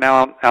cats are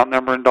now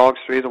outnumbering dogs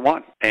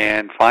 3-1,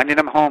 and finding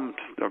them homes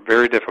are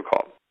very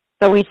difficult.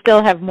 So we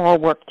still have more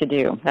work to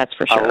do, that's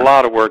for sure. A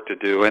lot of work to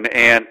do, and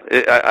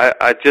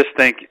I just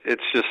think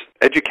it's just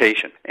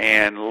education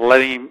and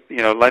letting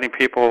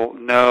people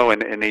know,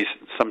 in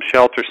some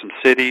shelters, some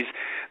cities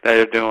that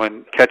are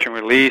doing catch and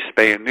release,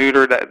 spay and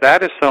neuter.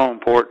 That is so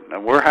important,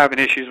 and we're having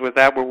issues with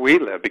that where we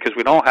live, because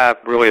we don't have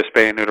really a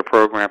spay and neuter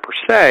program per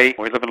se.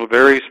 We live in a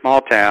very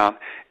small town,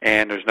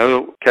 and there's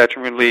no catch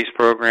and release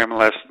program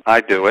unless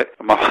I do it,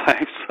 my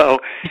wife. So,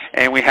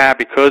 and we have,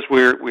 because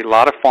we a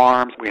lot of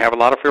farms, we have a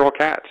lot of feral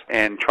cats,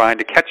 and trying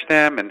to catch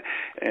them and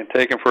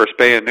take them for a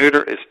spay and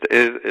neuter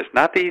is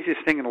not the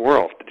easiest thing in the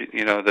world,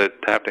 to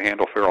have to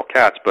handle feral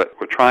cats. But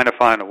we're trying to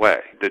find a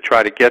way to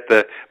try to get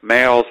the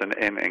males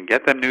and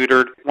get them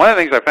neutered. One of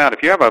the things I found,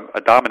 if you have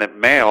a dominant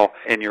male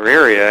in your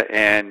area,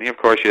 and of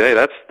course hey,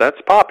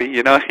 that's Poppy,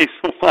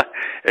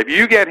 if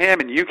you get him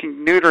and you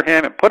can neuter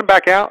him and put him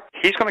back out,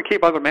 he's going to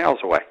keep other males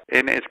away,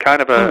 and it's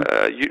kind of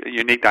a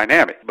unique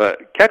dynamic.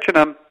 But catching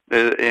them,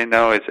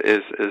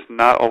 is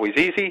not always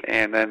easy,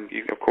 and then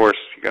of course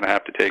you're going to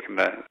have to take him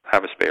to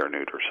have a spay or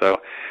neuter. So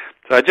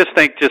I just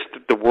think just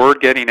the word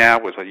getting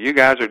out with what you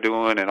guys are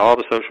doing and all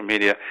the social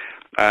media,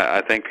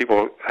 I think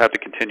people have to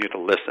continue to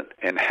listen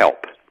and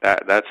help.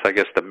 That's, I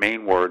guess, the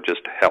main word,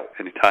 just help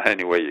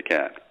any way you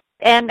can.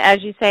 And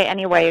as you say,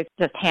 anyway,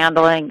 just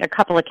handling a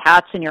couple of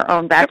cats in your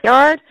own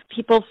backyard,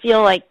 people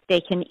feel like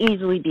they can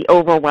easily be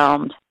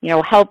overwhelmed.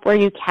 Help where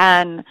you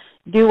can,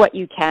 do what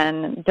you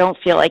can. Don't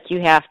feel like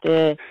you have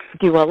to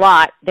do a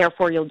lot,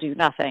 therefore you'll do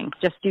nothing.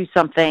 Just do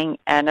something,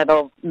 and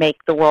it'll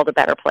make the world a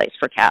better place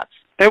for cats.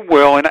 It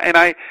will, and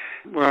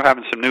we're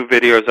having some new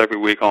videos every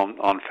week on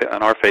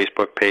our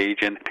Facebook page,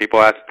 and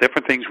people ask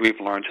different things we've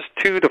learned, just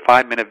 2 to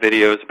 5 minute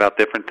videos about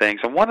different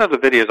things. And one of the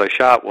videos I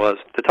shot was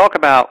to talk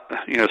about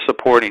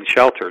supporting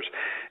shelters.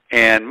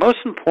 And most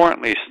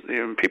importantly,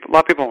 a lot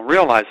of people don't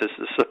realize this,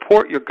 is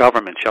support your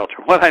government shelter.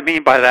 What I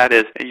mean by that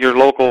is your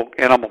local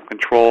animal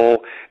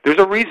control. There's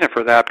a reason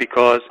for that,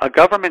 because a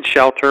government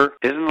shelter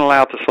isn't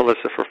allowed to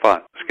solicit for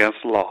funds. It's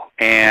against the law.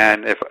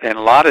 And a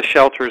lot of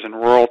shelters in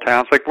rural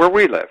towns, like where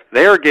we live,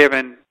 they are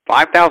given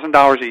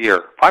 $5,000 a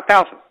year,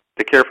 $5,000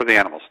 to care for the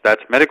animals.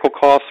 That's medical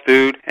costs,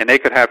 food, and they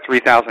could have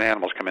 3,000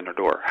 animals come in their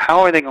door.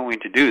 How are they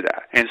going to do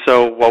that? And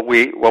so what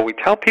we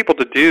tell people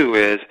to do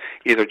is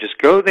either just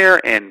go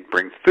there and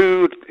bring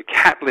food.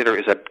 Cat litter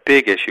is a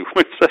big issue,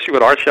 especially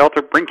with our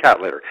shelter. Bring cat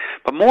litter.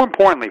 But more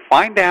importantly,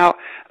 find out,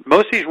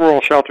 most of these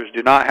rural shelters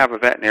do not have a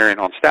veterinarian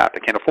on staff.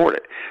 They can't afford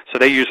it. So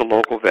they use a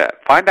local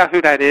vet. Find out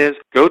who that is.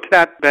 Go to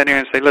that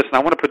veterinarian and say, listen, I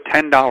want to put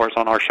 $10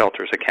 on our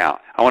shelter's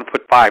account. I want to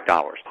put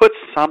 $5. Put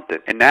something.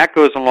 And that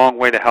goes a long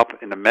way to help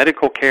in the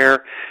medical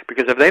care,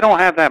 because if they don't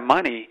have that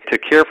money to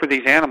care for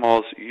these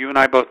animals, you and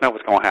I both know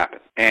what's going to happen.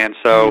 And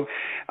so,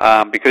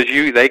 because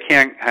they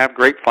can't have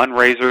great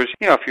fundraisers,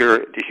 if you're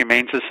the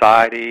Humane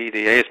Society,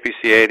 the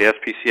ASPCA, the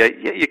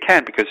SPCA, you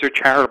can, because they're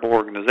charitable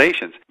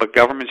organizations, but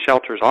government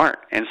shelters aren't.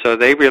 And so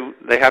they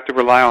have to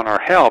rely on our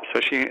help,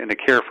 especially in the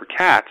care for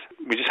cats.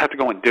 We just have to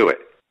go and do it.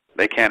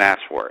 They can't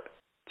ask for it.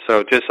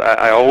 So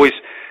I always,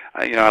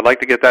 I'd like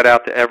to get that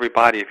out to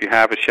everybody. If you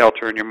have a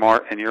shelter in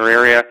your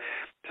area,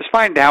 just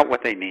find out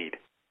what they need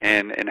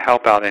and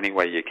help out any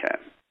way you can.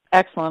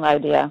 Excellent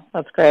idea.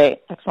 That's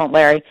great. Excellent,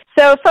 Larry.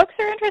 So folks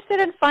are interested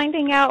in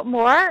finding out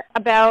more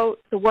about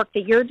the work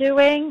that you're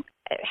doing.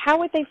 How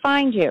would they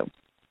find you?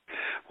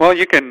 Well,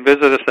 you can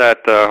visit us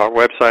at our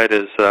website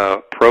is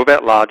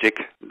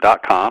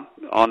ProVetLogic.com.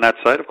 On that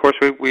site, of course,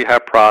 we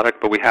have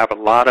product, but we have a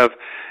lot of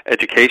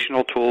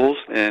educational tools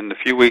in the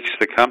few weeks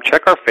to come.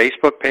 Check our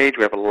Facebook page.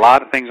 We have a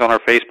lot of things on our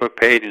Facebook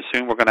page, and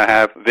soon we're going to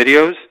have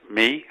videos,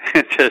 me,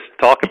 just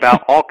talk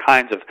about all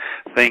kinds of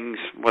things,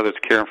 whether it's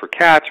caring for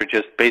cats or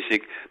just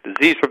basic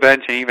disease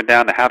prevention, even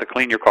down to how to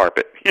clean your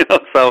carpet.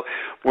 So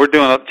we're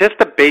doing just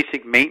the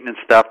basic maintenance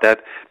stuff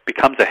that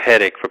becomes a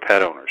headache for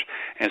pet owners.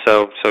 And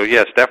so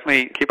yes,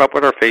 definitely keep up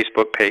with our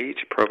Facebook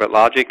page,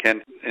 ProVetLogic,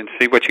 and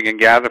see what you can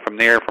gather from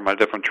there, from our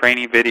different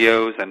training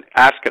videos, and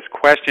ask us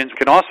questions. You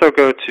can also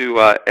go to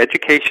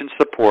education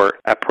support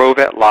at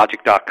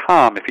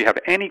ProVetLogic.com if you have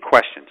any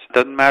questions. It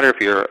doesn't matter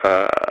if you're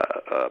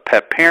a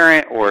pet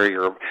parent or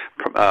you're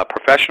a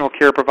professional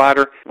care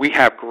provider. We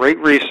have great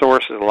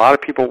resources. A lot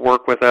of people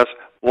work with us.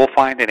 We'll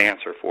find an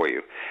answer for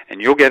you, and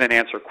you'll get an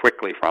answer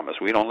quickly from us.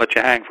 We don't let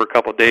you hang for a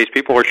couple of days.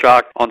 People are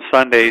shocked. On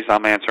Sundays,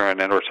 I'm answering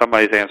it, or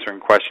somebody's answering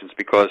questions,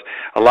 because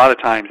a lot of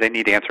times they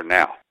need the answer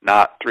now,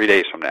 not 3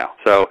 days from now.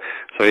 So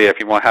yeah, if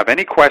you want to have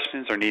any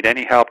questions or need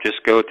any help,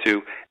 just go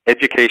to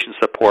education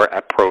support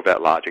at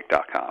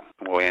ProVetLogic.com,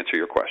 and we'll answer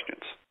your questions.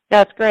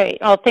 That's great.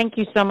 Well, thank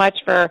you so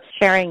much for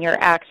sharing your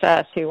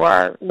access to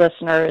our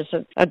listeners.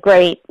 A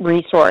great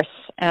resource,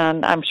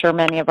 and I'm sure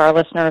many of our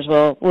listeners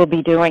will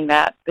be doing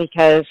that,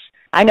 because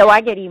I know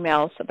I get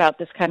emails about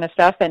this kind of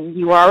stuff, and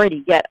you already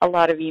get a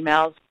lot of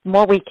emails. The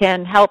more we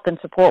can help and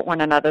support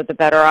one another, the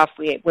better off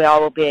we all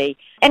will be.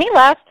 Any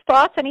last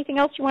thoughts? Anything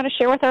else you want to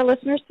share with our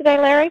listeners today,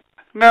 Larry?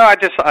 No,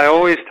 I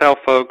always tell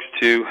folks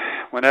to,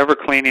 whenever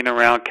cleaning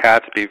around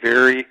cats, be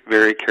very,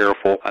 very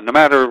careful, no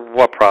matter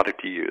what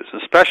product you use.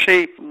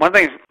 Especially, one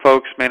thing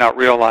folks may not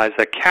realize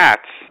that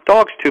cats,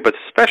 dogs too, but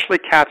especially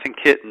cats and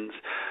kittens,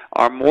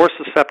 are more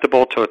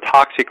susceptible to a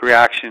toxic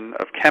reaction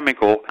of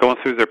chemical going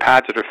through their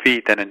pads of their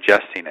feet than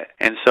ingesting it.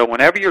 And so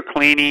whenever you're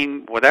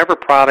cleaning whatever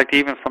product,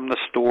 even from the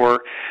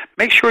store,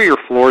 make sure your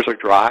floors are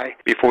dry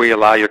before you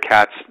allow your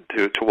cats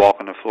to walk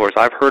on the floors.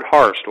 I've heard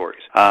horror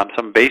stories.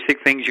 Some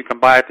basic things you can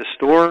buy at the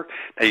store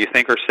that you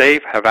think are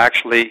safe have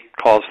actually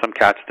caused some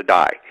cats to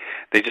die.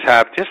 They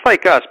just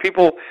like us,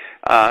 people,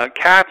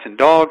 cats and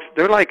dogs,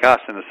 they're like us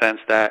in the sense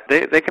that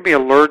they can be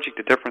allergic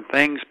to different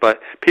things, but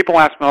people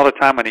ask me all the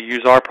time when they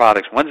use our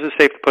products, when's it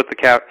safe to put the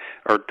cat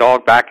or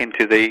dog back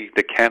into the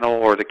kennel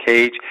or the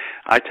cage?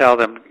 I tell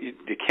them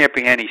you can't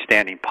be any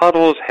standing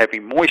puddles, heavy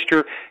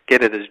moisture,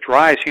 get it as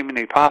dry as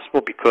humanly possible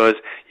because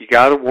you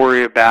got to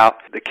worry about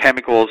the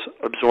chemicals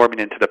absorbing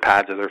into the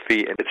pads of their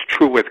feet. And it's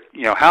true with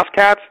house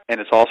cats, and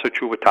it's also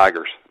true with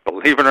tigers.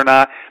 Believe it or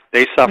not,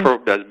 they suffer,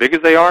 as big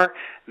as they are,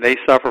 they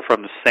suffer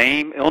from the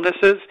same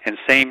illnesses and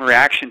same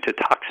reaction to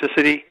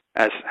toxicity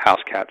as house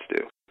cats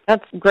do.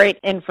 That's great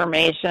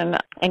information.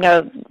 I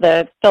know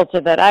the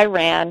filter that I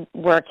ran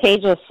were a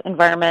cageless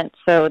environment,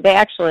 so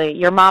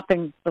you're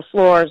mopping the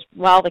floors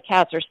while the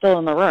cats are still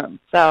in the room.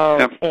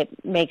 So It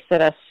makes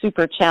it a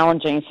super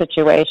challenging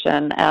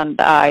situation.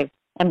 And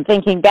I'm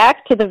thinking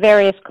back to the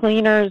various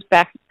cleaners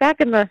back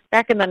in the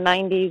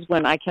 90s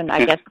when I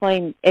guess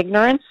claim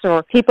ignorance,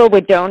 or people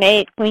would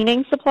donate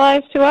cleaning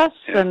supplies to us,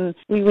 and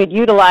we would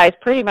utilize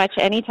pretty much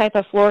any type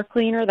of floor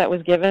cleaner that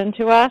was given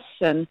to us,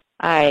 and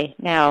I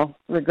now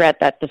regret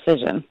that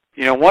decision.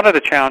 One of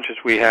the challenges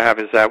we have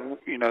is that,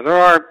 there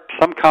are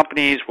some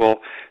companies will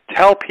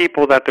tell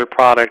people that their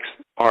products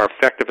are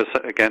effective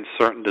against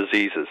certain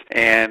diseases,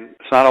 and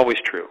it's not always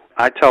true.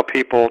 I tell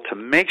people to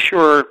make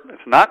sure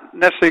it's not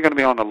necessarily going to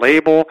be on the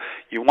label.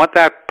 You want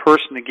that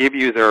person to give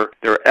you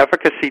their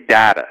efficacy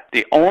data.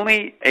 The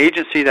only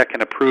agency that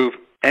can approve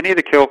any of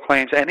the kill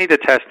claims, any of the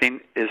testing,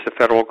 is the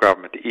federal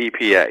government, the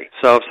EPA.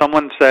 So if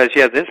someone says,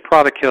 this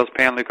product kills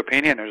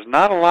panleukopenia, and there's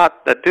not a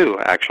lot that do,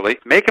 actually,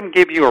 make them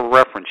give you a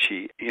reference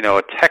sheet,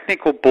 a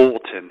technical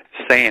bulletin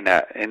saying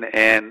that,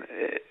 and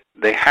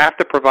they have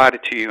to provide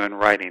it to you in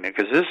writing,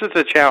 because this is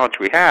a challenge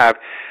we have.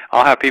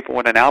 I'll have people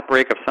with an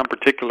outbreak of some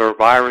particular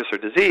virus or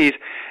disease,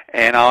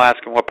 and I'll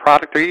ask them, what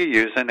product are you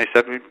using? They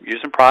said, we're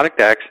using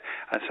product X.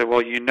 I said,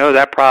 well,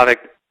 that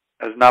product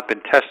has not been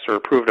tested or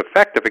proved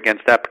effective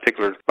against that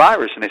particular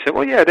virus. And they say,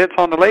 well, yeah, it's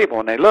on the label.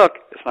 And they look,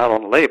 it's not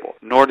on the label.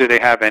 Nor do they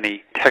have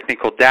any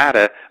technical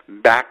data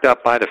backed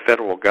up by the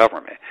federal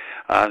government.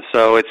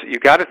 So you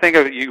got to think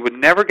of it. You would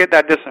never get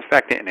that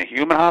disinfectant in a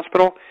human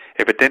hospital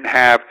if it didn't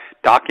have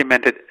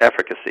documented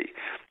efficacy.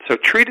 So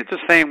treat it the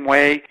same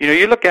way.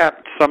 You look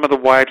at some of the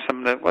wipes,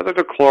 whether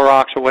they're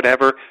Clorox or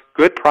whatever,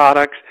 good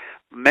products.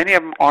 Many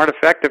of them aren't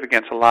effective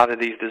against a lot of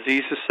these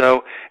diseases.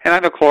 And I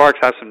know Clorox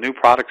has some new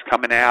products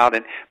coming out.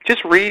 And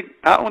just read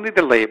not only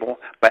the label,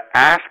 but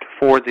ask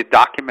for the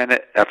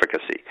documented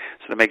efficacy,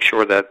 so to make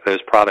sure that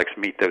those products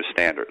meet those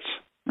standards.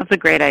 That's a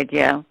great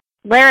idea.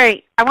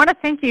 Larry, I want to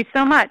thank you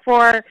so much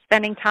for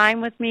spending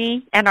time with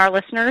me and our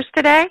listeners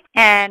today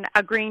and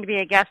agreeing to be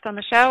a guest on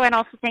the show. And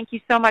also thank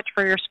you so much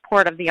for your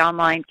support of the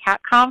online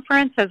cat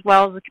conference as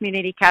well as the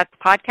Community Cats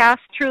podcast.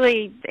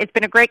 Truly, it's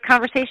been a great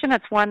conversation.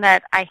 It's one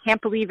that I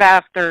can't believe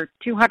after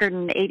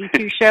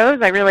 282 shows,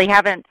 I really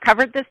haven't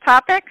covered this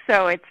topic.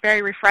 So it's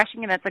very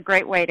refreshing, and it's a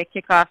great way to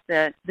kick off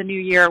the new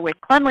year with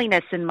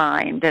cleanliness in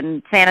mind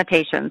and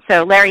sanitation.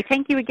 So, Larry,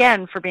 thank you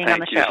again for being on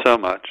the show. Thank you so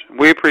much.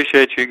 We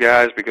appreciate you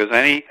guys, because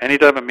any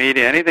type of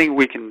media, anything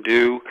we can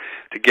do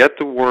to get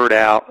the word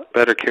out,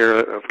 better care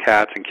of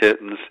cats and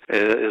kittens,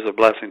 is a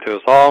blessing to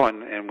us all,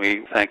 and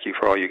we thank you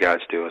for all you guys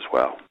do as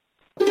well.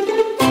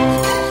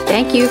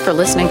 Thank you for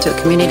listening to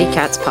the Community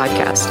Cats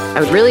podcast. I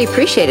would really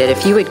appreciate it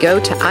if you would go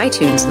to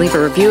iTunes, leave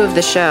a review of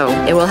the show.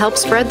 It will help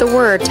spread the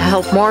word to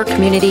help more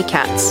community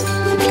cats.